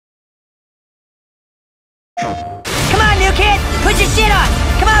Come on, new kid! Put your shit on!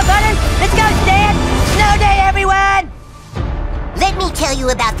 Come on, Buttons! Let's go, Stan! Snow day, everyone! Let me tell you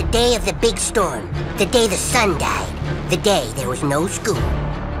about the day of the big storm. The day the sun died. The day there was no school.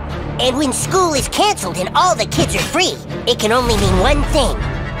 And when school is canceled and all the kids are free, it can only mean one thing.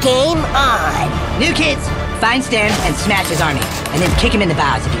 Game on! New kids, find Stan and smash his army. And then kick him in the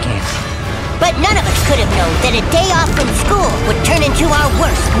bows if you can. But none of us could have known that a day off from school would turn into our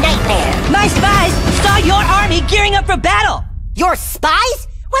worst nightmare. My spies saw your army gearing up for battle! Your spies?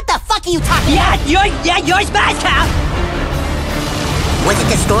 What the fuck are you talking about? Your spies, Kyle! Was it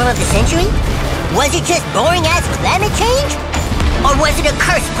the storm of the century? Was it just boring-ass climate change? Or was it a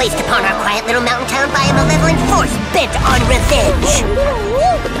curse placed upon our quiet little mountain town by a malevolent force bent on revenge?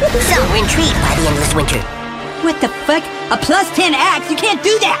 Some were intrigued by the endless winter. What the fuck? A +10 axe? You can't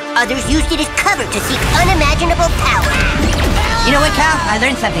do that! Others used it as cover to seek unimaginable power. You know what, Kyle? I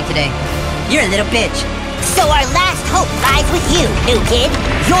learned something today. You're a little bitch. So our last hope lies with you, new kid.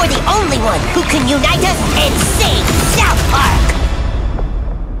 You're the only one who can unite us and save South Park!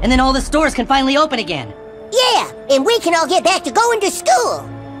 And then all the stores can finally open again. Yeah, and we can all get back to going to school.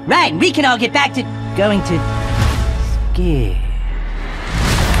 Right, we can all get back to going to school.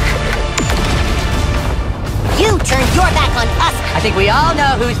 You turned your back on us. I think we all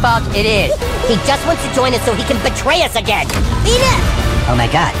know whose fault it is. He just wants to join us so he can betray us again. Enough! Oh my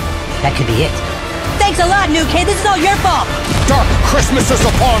god, that could be it. Thanks a lot, new kid. This is all your fault. Dark Christmas is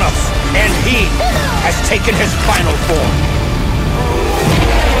upon us, and he has taken his final form.